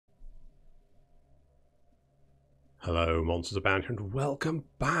Hello, MonstersAbound, and welcome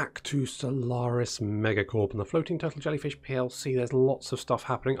back to Stellaris MegaCorp and the Floating Turtle Jellyfish plc. There's lots of stuff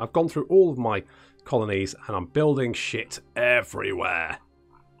happening. I've gone through all of my colonies and I'm building shit everywhere.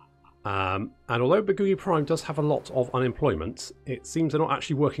 And although Bagoogie Prime does have a lot of unemployment, it seems they're not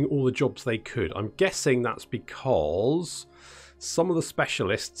actually working all the jobs they could. I'm guessing that's because some of the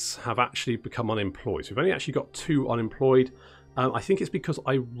specialists have actually become unemployed. So we've only actually got 2 unemployed. I think it's because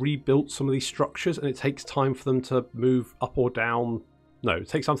I rebuilt some of these structures and it takes time for them to move up or down. No, it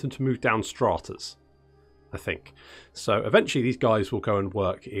takes time for them to move down stratas, I think. So eventually these guys will go and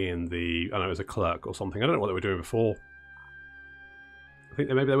work in the, I don't know, as a clerk or something. I don't know what they were doing before. I think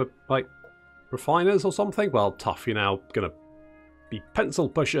maybe they were like refiners or something. Well, tough, you're now going to be pencil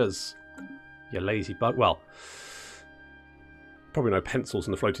pushers. You lazy bug. Well, probably no pencils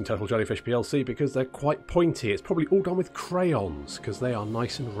in the Floating Turtle Jellyfish plc because they're quite pointy. It's probably all done with crayons because they are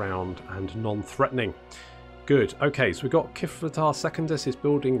nice and round and non-threatening. Good. Okay, so we've got Kiflatar Secondus is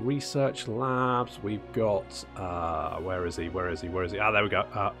building research labs. We've got, where is he? Ah, there we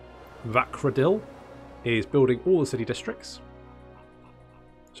go. Vakradil is building all the city districts.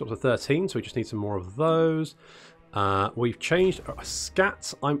 So up to 13, so we just need some more of those. We've changed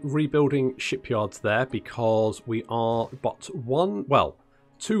Scat. I'm rebuilding shipyards there because we are but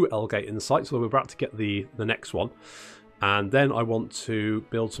 2 L-gate in sight, so we're about to get the next one. And then I want to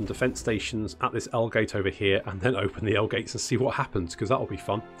build some defense stations at this L-gate over here and then open the L-gates and see what happens, because that'll be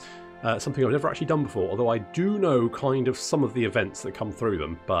fun. Something I've never actually done before, although I do know kind of some of the events that come through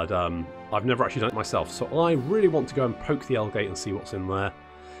them, but I've never actually done it myself. So I really want to go and poke the L-gate and see what's in there.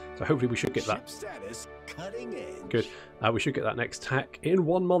 So hopefully we should get that. Status cutting edge. Good. We should get that next tech in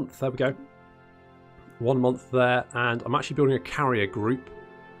 1 month. There we go. 1 month there, and I'm actually building a carrier group.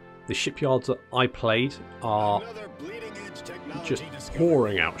 The shipyards that I played are just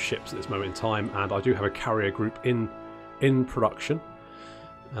pouring out ships at this moment in time, and I do have a carrier group in production.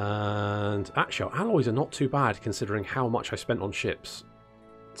 And actually, our alloys are not too bad considering how much I spent on ships.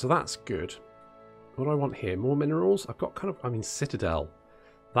 So that's good. What do I want here? More minerals? I've got Citadel.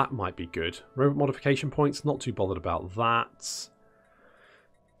 That might be good. Robot modification points, not too bothered about that.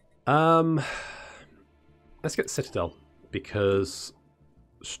 Let's get Citadel, because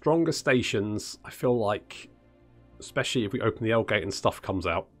stronger stations, I feel like, especially if we open the L-gate and stuff comes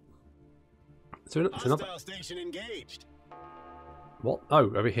out. So it's another station engaged. What?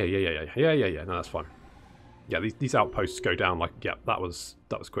 Oh, over here. Yeah. No, that's fine. Yeah, these outposts go down like, yeah, that was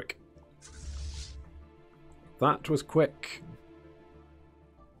quick. That was quick.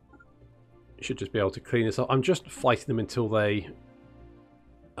 Should just be able to clean this up. I'm just fighting them until they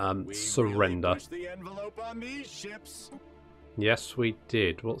surrender. Really pushed the envelope on these ships. Yes, we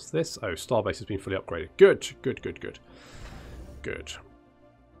did. What's this? Oh, Starbase has been fully upgraded. Good.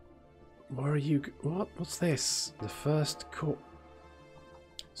 Where are you? What's this? The first core.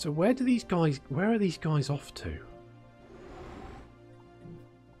 So where are these guys off to?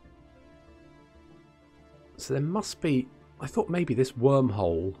 So there must be. I thought maybe this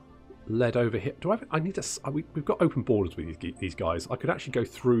wormhole led over here. I need to. We've got open borders with these guys. I could actually go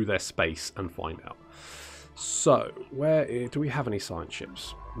through their space and find out. So, where do we have any science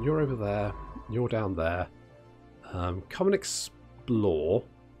ships? You're over there. You're down there. Come and explore.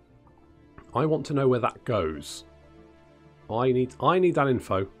 I want to know where that goes. I need that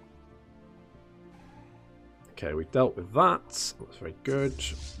info. Okay, we dealt with that. That's very good.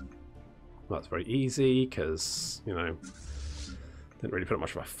 That's very easy because, you know, didn't really put up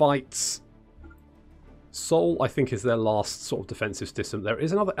much of a fight. Sol, I think, is their last sort of defensive system. There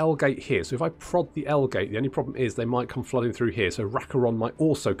is another L-gate here, so if I prod the L-gate, the only problem is they might come flooding through here, so Rakaron might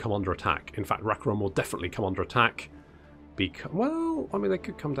also come under attack. In fact, Rakaron will definitely come under attack. Because, well, I mean, they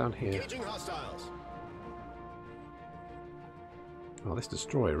could come down here. Oh, this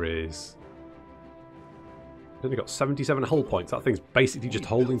destroyer is... It's only got 77 hull points. That thing's basically just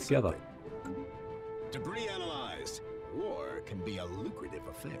holding together. Debris analyzed. War can be a lucrative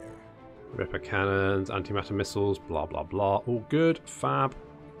affair. Ripper cannons, antimatter missiles, blah blah blah. All good, fab.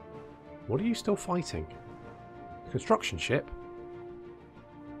 What are you still fighting? Construction ship?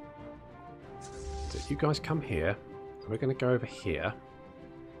 So you guys come here. We're going to go over here.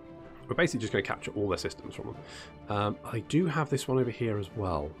 We're basically just going to capture all their systems from them. I do have this one over here as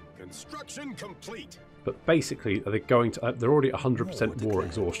well. Construction complete. But basically, they're going to. They're already 100% war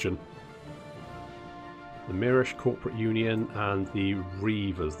exhaustion. The Mirish Corporate Union and the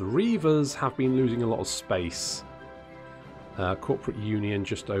Reavers. The Reavers have been losing a lot of space. Corporate Union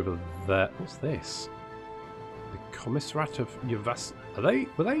just over there. What's this? The Commissariat of Yavas.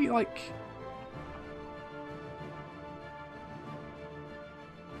 Were they like...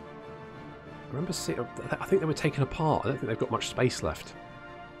 remember seeing... I think they were taken apart. I don't think they've got much space left.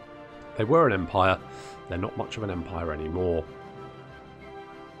 They were an empire. They're not much of an empire anymore.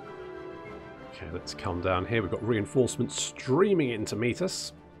 Okay, let's come down here. We've got reinforcements streaming in to meet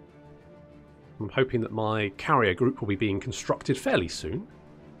us. I'm hoping that my carrier group will be being constructed fairly soon.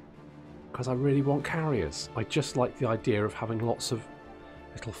 Because I really want carriers. I just like the idea of having lots of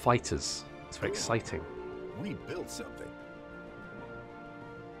little fighters. It's very exciting. We built something.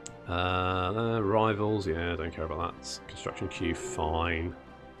 Rivals, yeah, don't care about that. Construction queue, fine.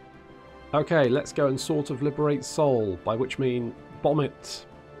 Okay, let's go and sort of liberate Sol, by which mean bomb it.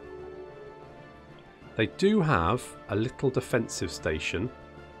 They do have a little defensive station.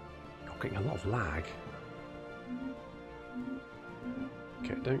 You're getting a lot of lag.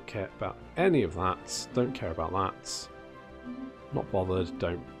 Okay, don't care about any of that. Don't care about that. Not bothered,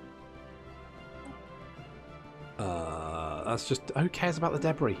 don't. That's just... Who cares about the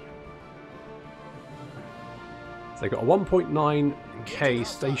debris? So they've got a 1.9k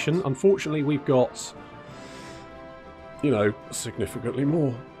station. Unfortunately, we've got, you know, significantly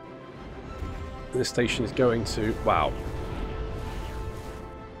more. This station is going to... Wow.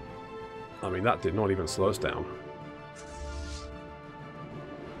 I mean, that did not even slow us down.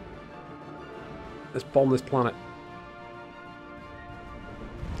 Let's bomb this planet.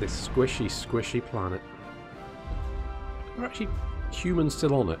 This squishy, squishy planet. Are actually humans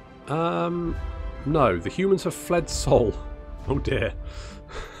still on it? No, the humans have fled Sol. Oh dear.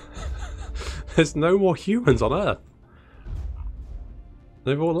 There's no more humans on Earth.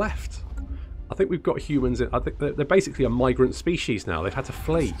 They've all left. I think we've got humans in... I think they're basically a migrant species now. They've had to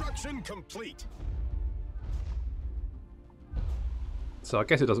flee. Construction complete. So I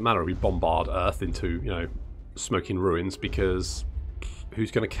guess it doesn't matter if we bombard Earth into, you know, smoking ruins, because who's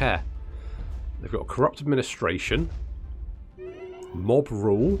going to care? They've got a corrupt administration, mob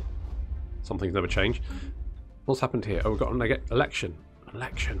rule, something's never changed. What's happened here? Oh, we've got an election.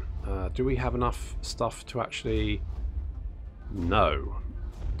 Election. Do we have enough stuff to actually... No.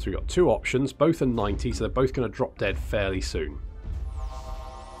 So we've got two options. Both are 90, so they're both going to drop dead fairly soon.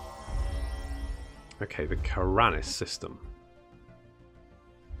 Okay, the Karanis system.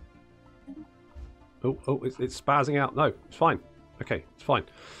 Oh, it's spazzing out. No, it's fine. Okay, it's fine.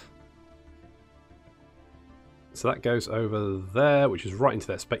 So that goes over there, which is right into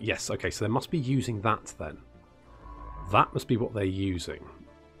their space. Yes, okay, so they must be using that then. That must be what they're using.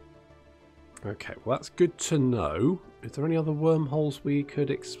 Okay, well that's good to know. Is there any other wormholes we could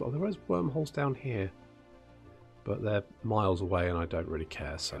explore? There is wormholes down here, but they're miles away and I don't really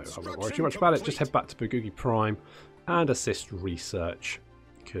care, so I won't worry too much about it. Just head back to Bagugi Prime and assist research,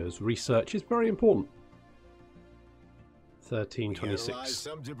 because research is very important. 1326.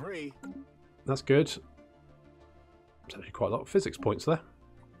 Some debris. That's good. There's actually quite a lot of physics points there.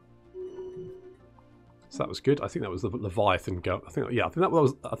 So that was good. I think that was the Leviathan go. I think that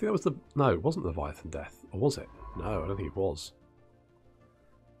was the... No, it wasn't Leviathan death. Or was it? No, I don't think it was.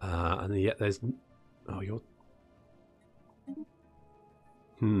 And yet there's... Oh, you're...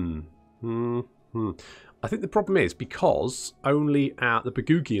 I think the problem is, because only the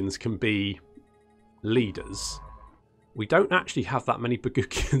Bagugians can be leaders, we don't actually have that many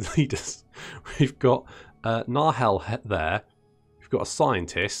Bagugian leaders. We've got Nahel there, we've got a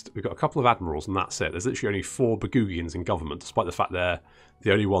scientist, we've got a couple of admirals, and that's it. There's literally only 4 Bagugians in government, despite the fact they're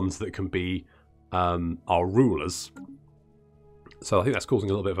the only ones that can be our rulers. So I think that's causing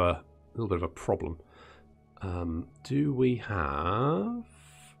a little bit of a problem. Do we have...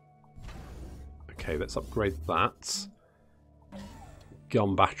 Okay, let's upgrade that.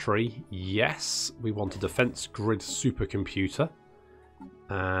 Gun battery, yes. We want a defense grid supercomputer.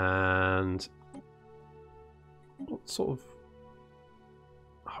 And what sort of...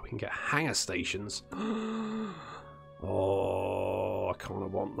 Oh, we can get hangar stations. Oh, I kind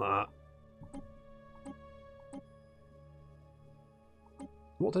of want that.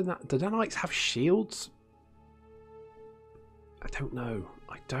 What do nanites have shields? I don't know.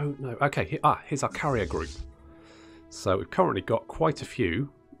 I don't know. Okay, here's our carrier group. So we've currently got quite a few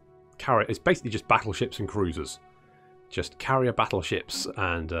carrier. It's basically just battleships and cruisers. Just carrier battleships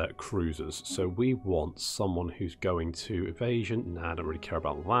and cruisers. So we want someone who's going to evasion. Nah, I don't really care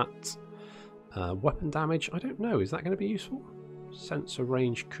about that. Weapon damage, I don't know. Is that going to be useful? Sensor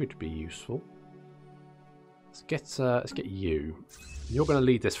range could be useful. Let's get you. You're going to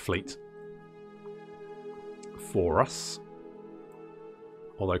lead this fleet for us.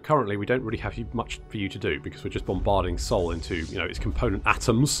 Although currently we don't really have much for you to do, because we're just bombarding Sol into, you know, its component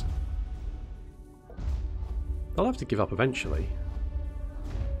atoms. They'll have to give up eventually.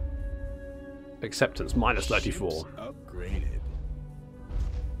 Acceptance, -34. Upgraded.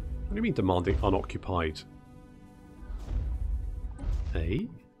 What do you mean demanding unoccupied? Hey,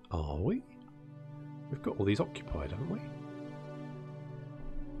 are we? We've got all these occupied, haven't we?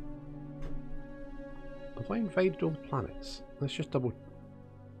 Have I invaded all the planets? Let's just double...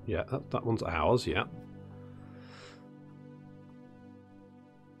 Yeah, that one's ours, yeah.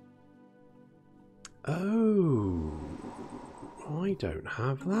 Oh, I don't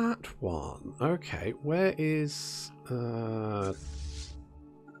have that one. Okay, where is...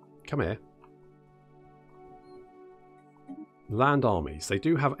 Come here. Land armies. They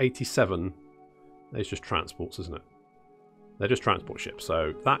do have 87. There's just transports, isn't it? They're just transport ships,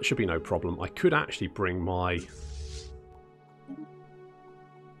 so that should be no problem. I could actually bring my...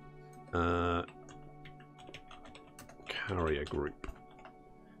 carrier group.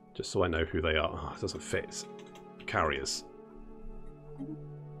 Just so I know who they are. Oh, it doesn't fit. Carriers.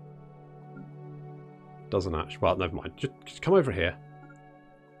 Doesn't actually... Well, never mind. Just come over here.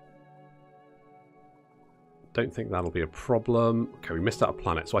 Don't think that'll be a problem. Okay, we missed out a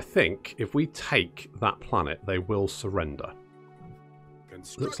planet. So I think if we take that planet, they will surrender.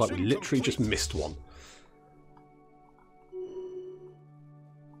 Looks like we literally just missed one.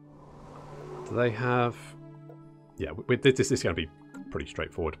 Do they have... Yeah, this is going to be pretty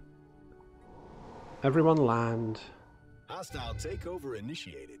straightforward. Everyone land. Hostile takeover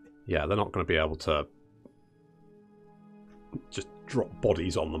initiated. Yeah, they're not going to be able to just drop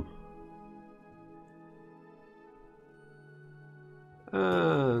bodies on them.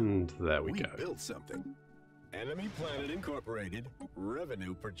 And there we go. Built something. Enemy planet incorporated.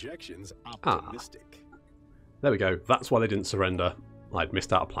 Revenue projections optimistic. There we go. That's why they didn't surrender. I'd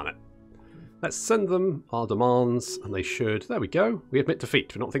missed out a planet. Let's send them our demands, and they should... There we go. We admit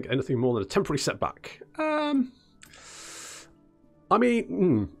defeat. We don't think anything more than a temporary setback. I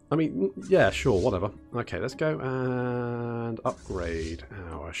mean, yeah, sure, whatever. Okay, let's go and upgrade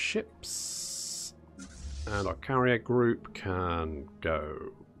our ships. And our carrier group can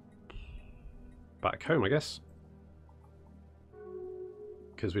go back home, I guess.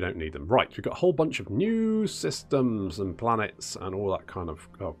 Because we don't need them. Right, we've got a whole bunch of new systems and planets and all that kind of...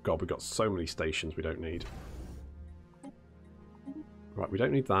 Oh god, we've got so many stations we don't need. Right, we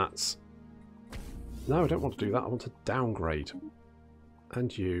don't need that. No, I don't want to do that. I want to downgrade.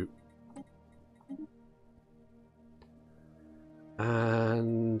 And you.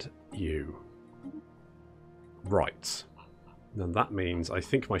 And you. Right. Then that means I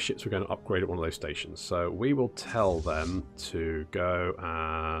think my ships are going to upgrade at one of those stations. So we will tell them to go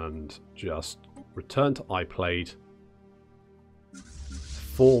and just return to iPlate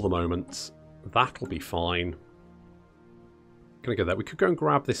for the moment. That'll be fine. Gonna go there. We could go and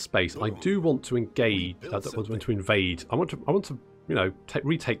grab this space. I do want to engage. I want to invade. I want to, you know,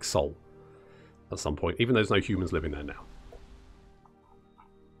 retake Sol at some point, even though there's no humans living there now.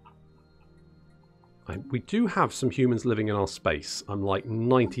 We do have some humans living in our space. I'm like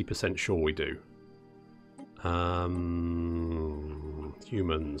 90% sure we do.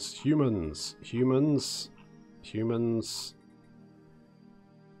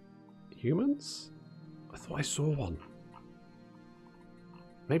 Humans? I thought I saw one.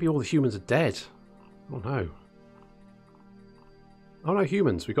 Maybe all the humans are dead. Oh no. Oh no,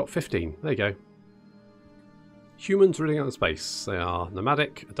 humans. We've got 15. There you go. Humans running out of space. They are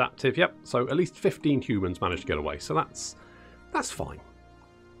nomadic, adaptive. Yep. So at least 15 humans managed to get away. So that's fine.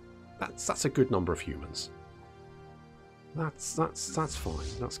 That's a good number of humans. That's fine.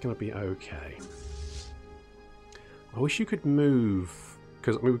 That's going to be okay. I wish you could move,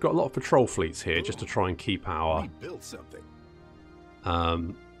 because I mean, we've got a lot of patrol fleets here just to try and keep our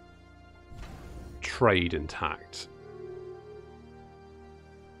trade intact.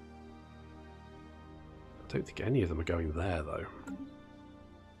 I don't think any of them are going there, though.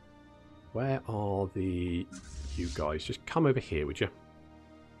 Where are you guys? Just come over here, would you?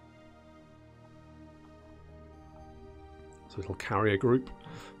 It's a little carrier group.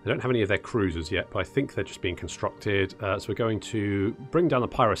 They don't have any of their cruisers yet, but I think they're just being constructed. So we're going to bring down the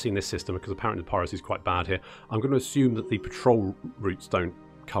piracy in this system, because apparently the piracy is quite bad here. I'm going to assume that the patrol routes don't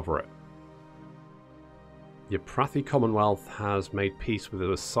cover it. Your Prathi Commonwealth has made peace with the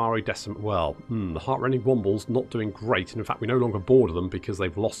Asari Well, the Heartrending Wombles not doing great. And in fact, we no longer border them because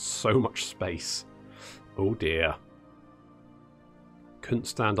they've lost so much space. Oh dear. Couldn't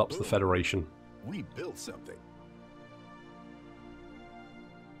stand up to the Federation. We built something.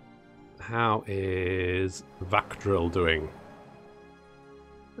 How is Vakdril doing?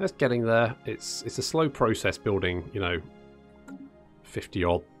 It's getting there. It's a slow process building, you know, 50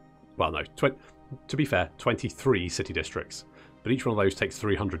 odd. Well, no, 20. To be fair, 23 city districts, but each one of those takes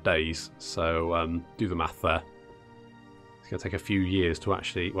 300 days, so do the math there. going to take a few years to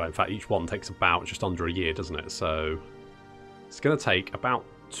actually... Well, in fact, each one takes about just under a year, doesn't it? So it's going to take about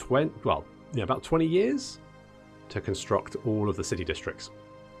 20... Well, yeah, about 20 years to construct all of the city districts.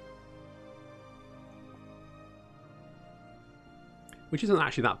 Which isn't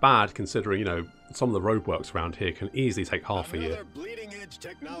actually that bad, considering, you know, some of the roadworks around here can easily take half a year. Another bleeding-edge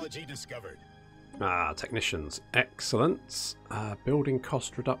technology discovered. Ah, technicians. Excellent. Building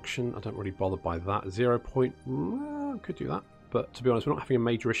cost reduction. I don't really bother by that. 0. Could do that. But to be honest, we're not having a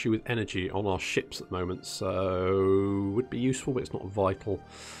major issue with energy on our ships at the moment, so would be useful, but it's not vital.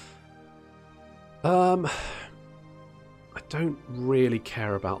 I don't really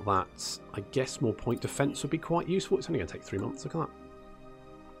care about that. I guess more point defense would be quite useful. It's only going to take 3 months. Look at that.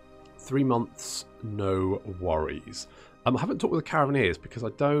 3 months, no worries. I haven't talked with the Caravanneers because I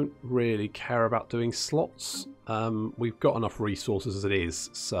don't really care about doing slots. We've got enough resources as it is,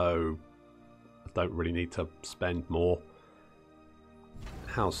 so I don't really need to spend more.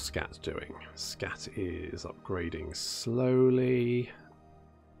 How's Scat doing? Scat is upgrading slowly.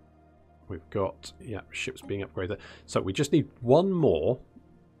 We've got, yeah, ships being upgraded. So we just need one more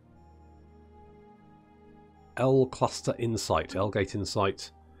L cluster insight, L gate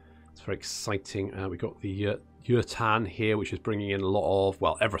insight. It's very exciting. We've got the Yurtan here, which is bringing in a lot of,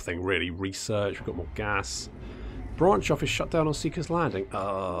 well, everything really. Research, we've got more gas. Branch office shut down on Seeker's Landing.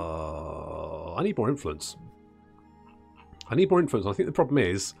 I need more influence. I need more influence. I think the problem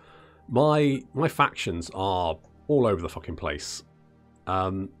is my factions are all over the fucking place.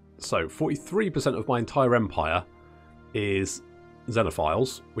 So 43% of my entire empire is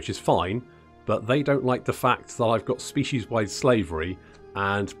Xenophiles, which is fine, but they don't like the fact that I've got species-wide slavery,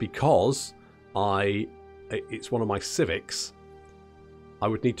 and because it's one of my civics, I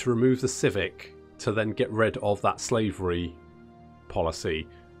would need to remove the civic to then get rid of that slavery policy,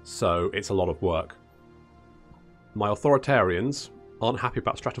 so it's a lot of work. My authoritarians aren't happy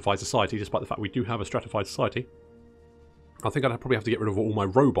about stratified society, despite the fact we do have a stratified society. I think I'd probably have to get rid of all my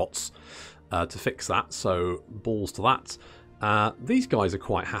robots to fix that, so balls to that. These guys are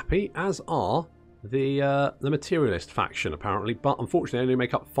quite happy, as are the materialist faction, apparently, but unfortunately they only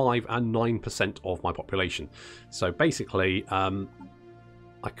make up 5 and 9% of my population. So basically,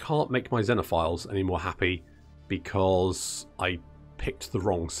 I can't make my Xenophiles any more happy because I picked the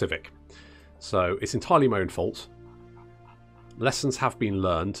wrong civic. So it's entirely my own fault. Lessons have been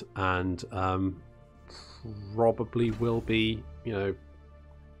learned, and probably will be, you know,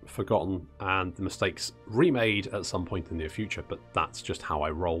 forgotten and the mistakes remade at some point in the near future, but that's just how I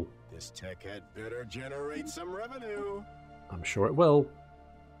roll. This tech had better generate some revenue. I'm sure it will.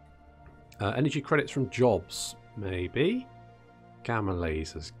 Energy credits from jobs, maybe. Gamma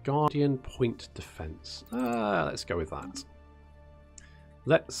lasers. Guardian point defense. Let's go with that.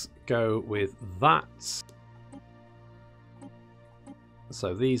 Let's go with that.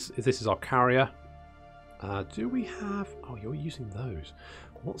 So this is our carrier. Do we have... Oh, you're using those.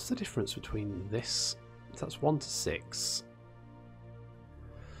 What's the difference between this? That's 1 to 6.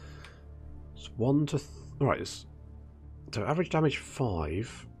 It's 1 to... Alright, so average damage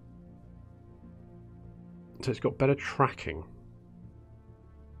 5. So it's got better tracking.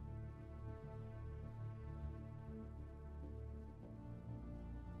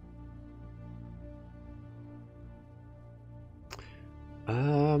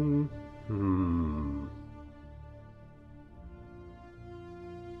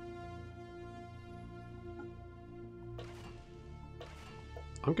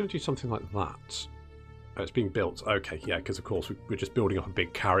 I'm going to do something like that. Oh, it's being built. Okay, yeah, because of course we're just building up a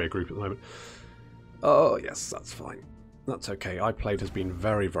big carrier group at the moment. Oh, yes, that's fine. That's okay. iPlate has been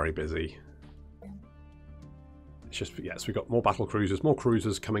very, very busy. It's just, yes, we've got more battle cruisers, more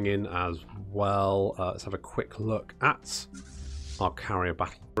cruisers coming in as well. Let's have a quick look at our carrier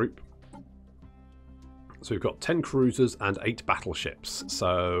battle group. So we've got 10 cruisers and 8 battleships.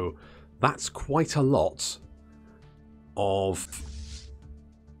 So that's quite a lot of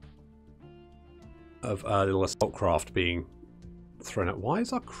little assault craft being thrown out. Why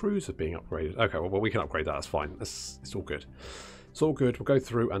is our cruiser being upgraded? Okay, well we can upgrade that. That's fine. It's all good. It's all good. We'll go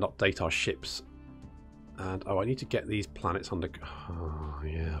through and update our ships. And oh, I need to get these planets under. Oh,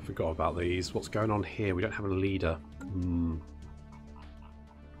 yeah, I forgot about these. What's going on here? We don't have a leader.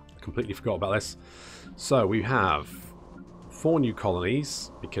 Completely forgot about this. So we have 4 new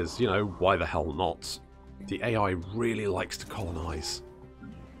colonies because, you know, why the hell not? The AI really likes to colonize.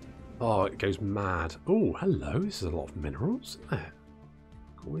 Oh, it goes mad. Oh, hello. This is a lot of minerals. There.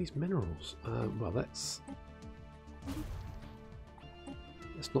 All these minerals. Well, let's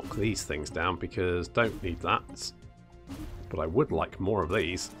knock these things down because don't need that. But I would like more of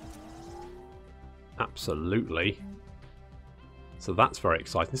these. Absolutely. So that's very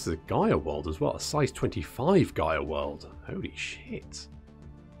exciting. This is a Gaia world as well. A size 25 Gaia world. Holy shit.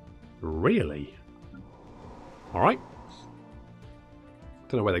 Really? Alright.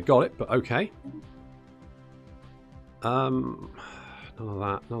 Don't know where they got it, but okay. None of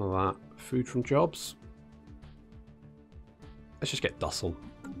that. None of that. Food from jobs. Let's just get Dussel.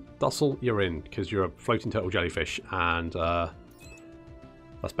 Dussel, you're in, because you're a floating turtle jellyfish, and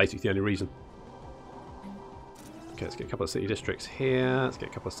that's basically the only reason. Okay, let's get a couple of city districts here. Let's get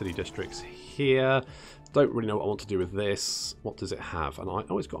a couple of city districts here. Don't really know what I want to do with this. What does it have? And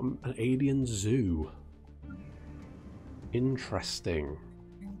oh, it's got an alien zoo. Interesting.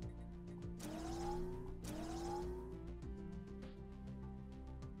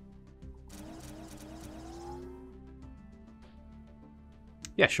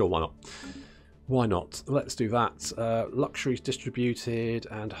 Yeah, sure, why not? Why not? Let's do that. Luxuries distributed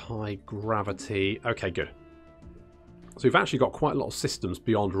and high gravity. Okay, good. So we've actually got quite a lot of systems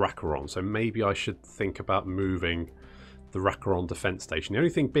beyond Rakaron, so maybe I should think about moving the Rakaron defense station. The only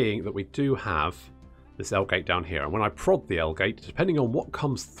thing being that we do have this L gate down here, and when I prod the L gate, depending on what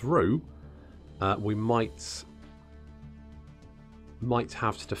comes through, we might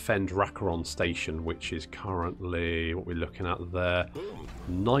have to defend Rakaron station, which is currently what we're looking at there.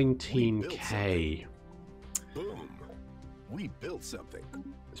 19k. Boom. We built something.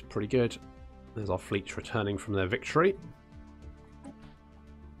 It's pretty good. There's our fleets returning from their victory.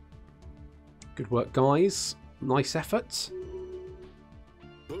 Good work, guys. Nice effort.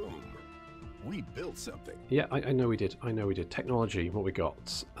 Boom. We built something. Yeah, I know we did. I know we did. Technology, what we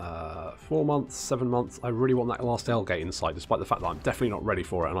got? 4 months, 7 months. I really want that last L gate inside, despite the fact that I'm definitely not ready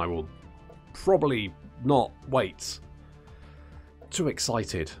for it, and I will probably not wait. Too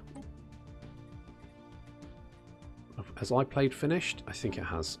excited. Has iPlayed finished? I think it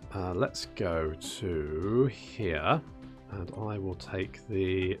has. Let's go to here, and I will take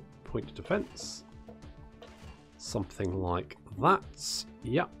the point of defense. Something like that.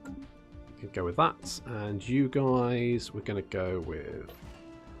 Yep. Go with that, and you guys, we're going to go with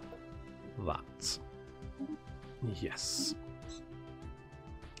that. Yes.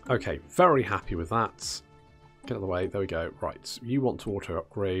 Okay, very happy with that. Get out of the way. There we go. Right, you want to auto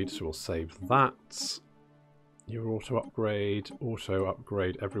upgrade, so we'll save that. Your auto upgrade, auto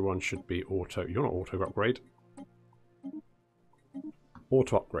upgrade. Everyone should be auto. You're not auto upgrade.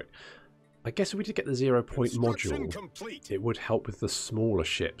 Auto upgrade. I guess if we did get the 0-point module, complete. it would help with the smaller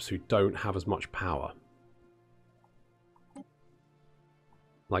ships who don't have as much power.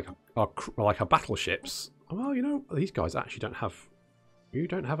 Like our battleships. Well, you know, these guys actually don't have... You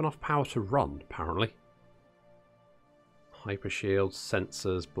don't have enough power to run, apparently. Hyper shields,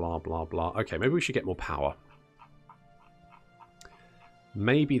 sensors, blah, blah, blah. Okay, maybe we should get more power.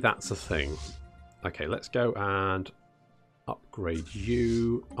 Maybe that's a thing. Okay, let's go and upgrade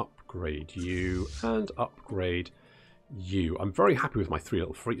you, and upgrade you. I'm very happy with my 3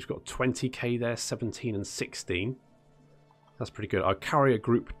 little fleets. We've got 20k there, 17 and 16. That's pretty good. Our carrier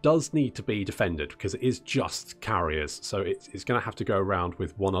group does need to be defended because it is just carriers, so it's going to have to go around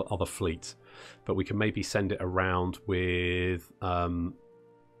with one other fleet. But we can maybe send it around with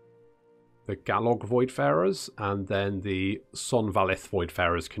the Galog Voidfarers, and then the Son Valith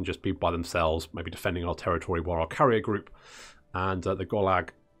Voidfarers can just be by themselves, maybe defending our territory, while our carrier group and the Golag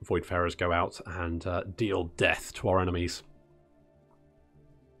Voidfarers go out and deal death to our enemies.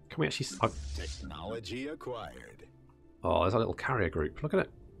 Can we actually... Technology acquired. Oh, there's a little carrier group. Look at it.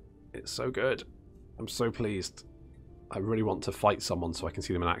 It's so good. I'm so pleased. I really want to fight someone so I can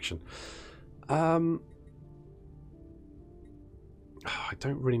see them in action. I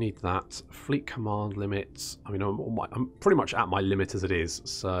don't really need that. Fleet command limits. I mean, I'm pretty much at my limit as it is.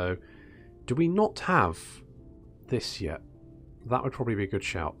 So, do we not have this yet? That would probably be a good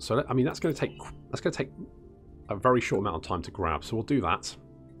shout. So, I mean, that's going to take a very short amount of time to grab. So we'll do that.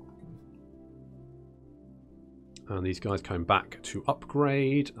 And these guys coming back to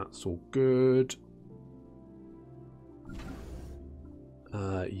upgrade. That's all good.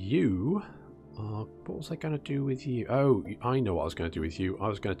 You. What was I going to do with you? Oh, I know what I was going to do with you. I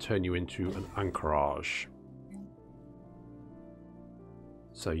was going to turn you into an anchorage.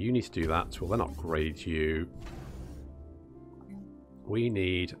 So you need to do that. We'll then upgrade you. We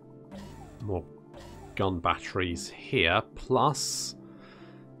need more gun batteries here. Plus,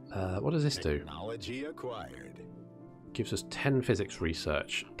 what does this do? Technology acquired. Gives us 10 physics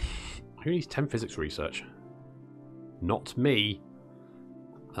research. Who needs 10 physics research? Not me.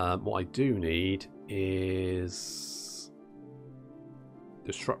 What I do need is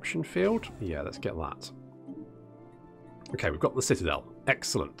disruption field. Yeah, let's get that. Okay, we've got the Citadel.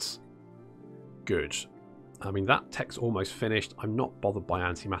 Excellent. Good. I mean, that tech's almost finished. I'm not bothered by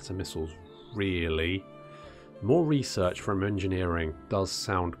antimatter missiles, really. More research from engineering does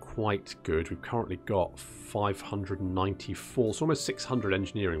sound quite good. We've currently got 594, so almost 600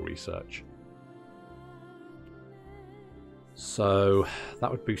 engineering research. So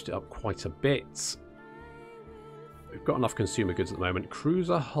that would boost it up quite a bit. We've got enough consumer goods at the moment.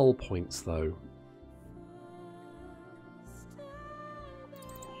 Cruiser hull points, though.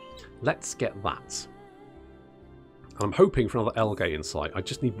 Let's get that. And I'm hoping for another L gate in sight. I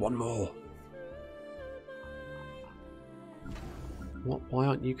just need one more. What? Why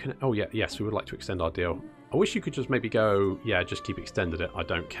aren't you... Oh, yeah. Yes, we would like to extend our deal. I wish you could just maybe go... Yeah, just keep extended it. I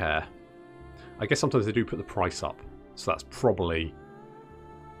don't care. I guess sometimes they do put the price up. So that's probably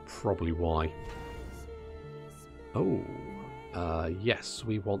why. Oh. Yes,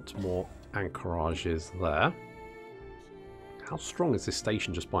 we want more anchorages there. How strong is this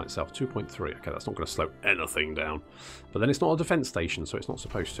station just by itself? 2.3. Okay, that's not going to slow anything down. But then it's not a defense station, so it's not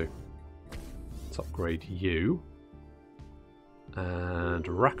supposed to. Let's upgrade you. And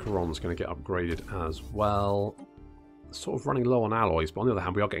Rakaron's going to get upgraded as well. Sort of running low on alloys, but on the other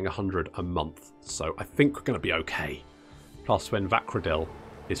hand, we are getting 100 a month. So I think we're going to be okay. Plus, when Vakradil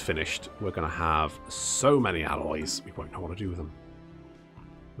is finished, we're going to have so many alloys, we won't know what to do with them.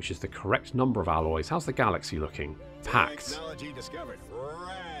 Which is the correct number of alloys. How's the galaxy looking? Packed. Technology discovered.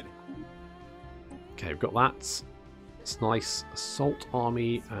 Rad. Okay, we've got that. It's nice. Assault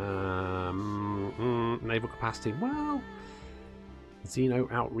army. Naval capacity. Well,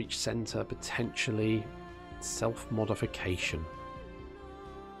 Xeno Outreach Center, potentially. Self-modification.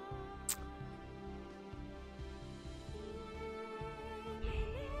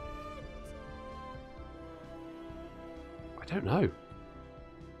 I don't know.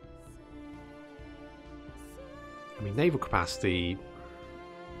 I mean, naval capacity,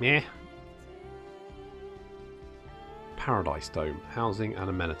 meh. Paradise Dome, housing and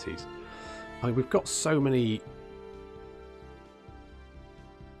amenities. I mean, we've got so many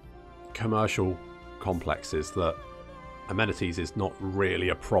commercial complexes that amenities is not really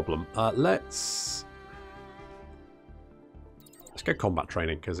a problem. Let's go combat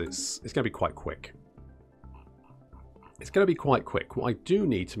training because it's going to be quite quick. It's going to be quite quick. What I do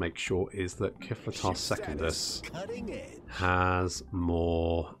need to make sure is that Kiflatar Secundus has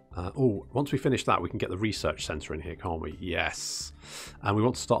more... once we finish that, we can get the research centre in here, can't we? Yes. And we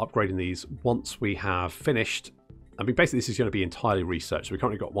want to start upgrading these once we have finished. I mean, basically, this is going to be entirely research. So we've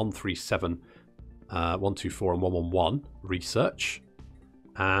currently got 137, 124, and 111 research.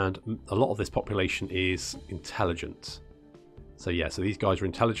 And a lot of this population is intelligent. So yeah, so these guys are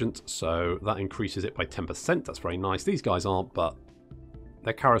intelligent, so that increases it by 10%. That's very nice. These guys aren't, but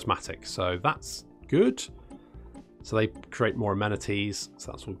they're charismatic, so that's good. So they create more amenities,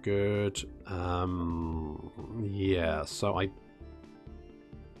 so that's all good. Yeah, so it's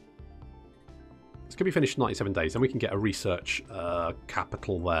going to be finished in 97 days, and we can get a research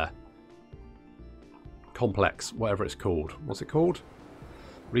capital there. Complex, whatever it's called. What's it called?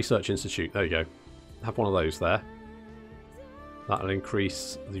 Research Institute. There you go. Have one of those there. That'll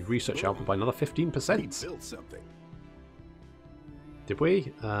increase the research output by another 15%. We built something. Did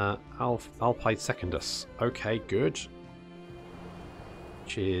we? Alpide Secundus. Okay, good.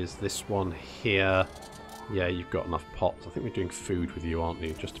 Which is this one here. Yeah, you've got enough pots. I think we're doing food with you, aren't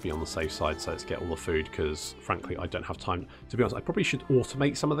you? Just to be on the safe side, so let's get all the food, because frankly, I don't have time. To be honest, I probably should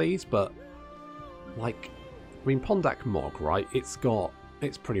automate some of these, but like, I mean, Pondak Mog, right? It's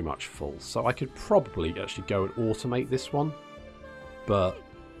pretty much full, so I could probably actually go and automate this one. But,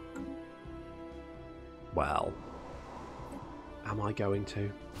 well, am I going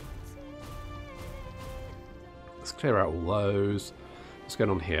to? Let's clear out all those. What's going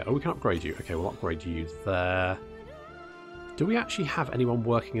on here? Oh, we can upgrade you. Okay, we'll upgrade you there. Do we actually have anyone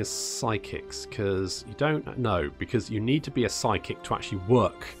working as psychics? Because you don't know, because you need to be a psychic to actually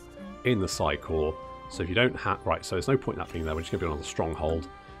work in the Psi Corps. So if you don't have... Right, so there's no point in that being there. We're just going to be on the stronghold.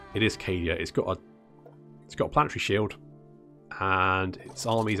 It is Cadia. It's got a planetary shield. And its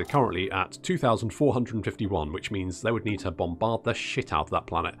armies are currently at 2,451, which means they would need to bombard the shit out of that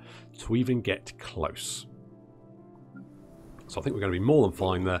planet to even get close. So I think we're going to be more than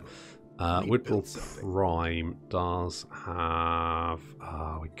fine there. Woodville Prime does have...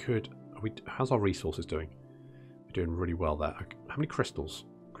 we could... how's our resources doing? We're doing really well there. Okay. How many crystals?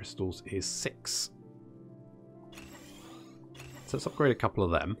 Crystals is 6. So let's upgrade a couple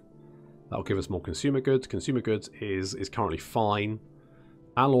of them. That'll give us more consumer goods. Consumer goods is currently fine.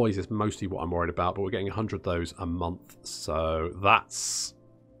 Alloys is mostly what I'm worried about, but we're getting 100 of those a month. So that's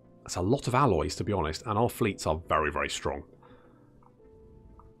a lot of alloys, to be honest. And our fleets are very, very strong.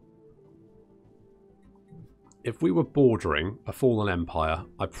 if we were bordering a fallen empire,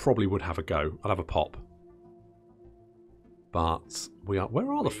 I probably would have a go. I'd have a pop. But we are.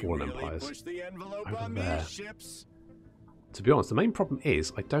 Where are the fallen empires? Over there. To be honest, the main problem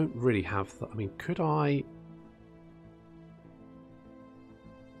is I don't really have. I mean, could I?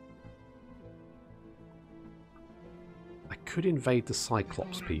 I could invade the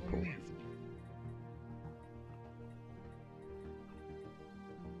Cyclops people.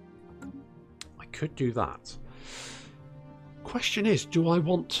 I could do that. Question is, do I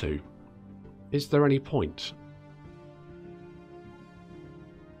want to? Is there any point?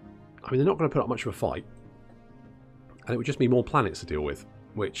 I mean, they're not going to put up much of a fight. And it would just be more planets to deal with.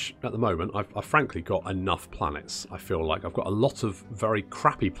 Which, at the moment, I've frankly got enough planets. I feel like I've got a lot of very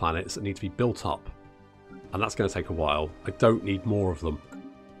crappy planets that need to be built up. And that's going to take a while. I don't need more of them.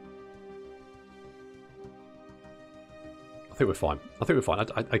 I think we're fine. I think we're fine.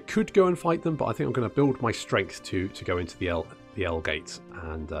 I could go and fight them, but I think I'm going to build my strength to go into the L gate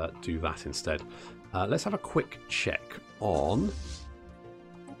and do that instead. Let's have a quick check on...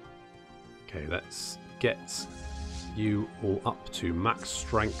 Okay, let's get you all up to max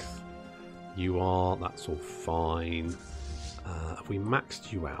strength. You are, that's all fine. Have we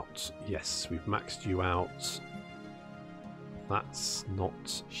maxed you out? Yes, we've maxed you out. That's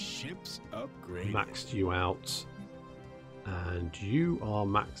not Ships upgraded. Maxed you out. And you are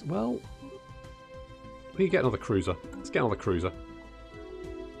maxed. Well, we can get another cruiser. Let's get another cruiser.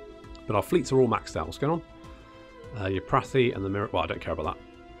 But our fleets are all maxed out. What's going on? Your Prathi and the Mirror. Well, I don't care about that.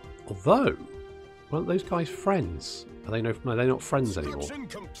 Although, weren't those guys friends? Are they no, they're not friends anymore.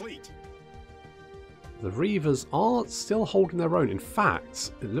 Complete. The Reavers are still holding their own. In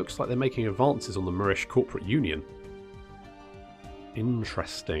fact, it looks like they're making advances on the Marish Corporate Union.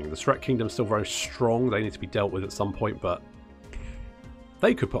 Interesting. The Shrek Kingdom's still very strong. They need to be dealt with at some point, but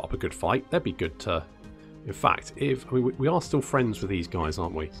they could put up a good fight. They'd be good to... In fact, if I mean, we are still friends with these guys,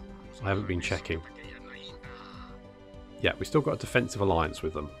 aren't we? I haven't been checking. Yeah, we still got a defensive alliance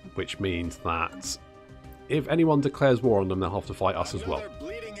with them, which means that if anyone declares war on them, they'll have to fight us as well.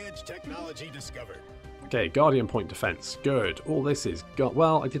 Bleeding edge technology discovered. Okay, Guardian Point Defense. Good. All this is...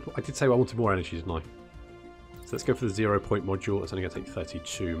 Well, I did say I wanted more energy, didn't I? So let's go for the 0 point module. It's only going to take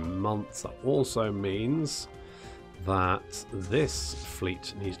 32 months. That also means that this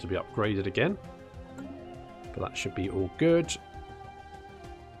fleet needs to be upgraded again. But that should be all good.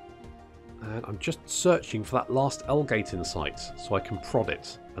 And I'm just searching for that last L gate in sight so I can prod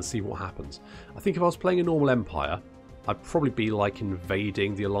it and see what happens. I think if I was playing a normal Empire, I'd probably be like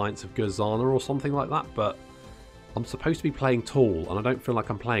invading the Alliance of Gazana or something like that, but I'm supposed to be playing tall and I don't feel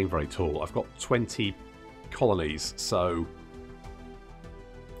like I'm playing very tall. I've got 20 colonies, so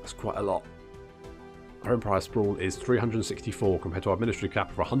that's quite a lot. Our Empire Sprawl is 364 compared to our Administrative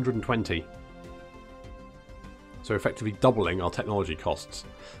Cap of 120. So effectively doubling our technology costs.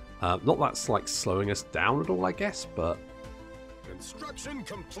 Not that's like slowing us down at all, I guess, but... Construction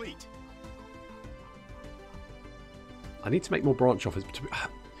complete. I need to make more branch offices.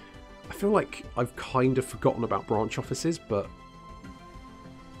 I feel like I've kind of forgotten about branch offices, but...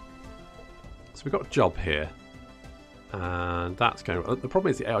 So we've got a job here. And that's going... The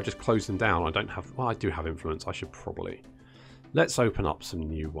problem is the AI just closed them down. I don't have... Well, I do have influence. I should probably... Let's open up some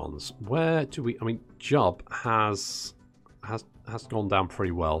new ones. Where do we... I mean, Job has gone down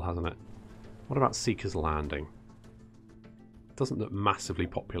pretty well, hasn't it? What about Seeker's Landing? It doesn't look massively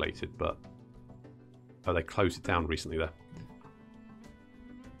populated, but... Oh, they closed it down recently there.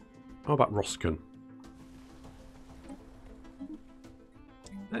 How about Roskin?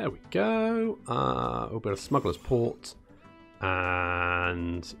 There we go. A little bit of Smuggler's Port.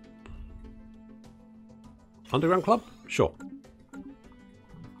 And... Underground Club? Sure.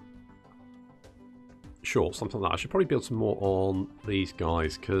 Sure, something like that. I should probably build some more on these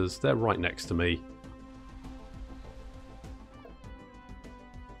guys because they're right next to me.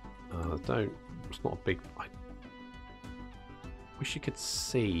 It's not a big... I wish you could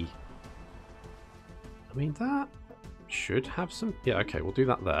see. I mean, that should have some... Yeah, okay, we'll do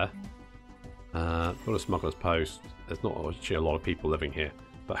that there. Build a Smuggler's Post. There's not actually a lot of people living here.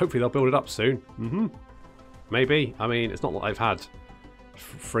 But hopefully they'll build it up soon. Maybe. I mean, it's not that I've had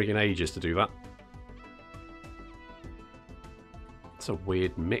friggin' ages to do that. It's a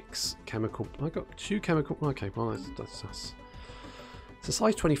weird mix. Chemical... I got 2 chemical... Okay, well, that's it's a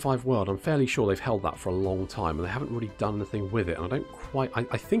size 25 world. I'm fairly sure they've held that for a long time and they haven't really done anything with it. And I don't quite...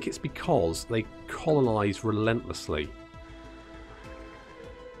 I think it's because they colonise relentlessly.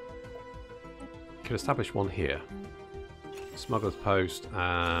 Could establish one here. Smuggler's Post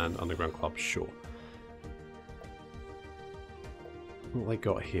and Underground Club, sure. What they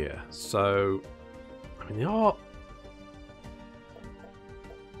got here? So... I mean, they are...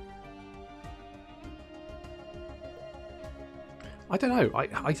 I don't know.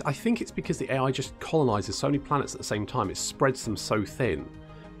 I think it's because the AI just colonises so many planets at the same time. It spreads them so thin.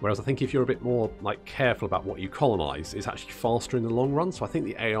 Whereas I think if you're a bit more like careful about what you colonise, it's actually faster in the long run. So I think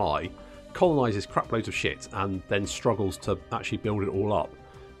the AI colonises crap loads of shit and then struggles to actually build it all up.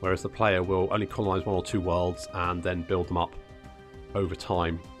 Whereas the player will only colonise 1 or 2 worlds and then build them up over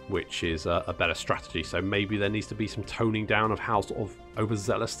time, which is a better strategy. So maybe there needs to be some toning down of how sort of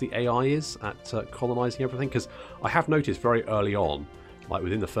overzealous the AI is at colonising everything. Because I have noticed very early on, like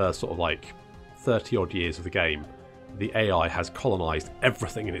within the first sort of like 30 odd years of the game, the AI has colonised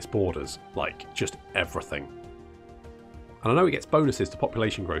everything in its borders, like just everything. And I know it gets bonuses to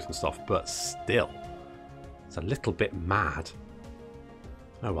population growth and stuff, but still, it's a little bit mad.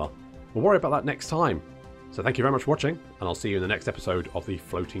 Oh well, we'll worry about that next time. So thank you very much for watching, and I'll see you in the next episode of the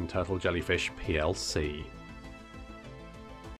Floating Turtle Jellyfish plc.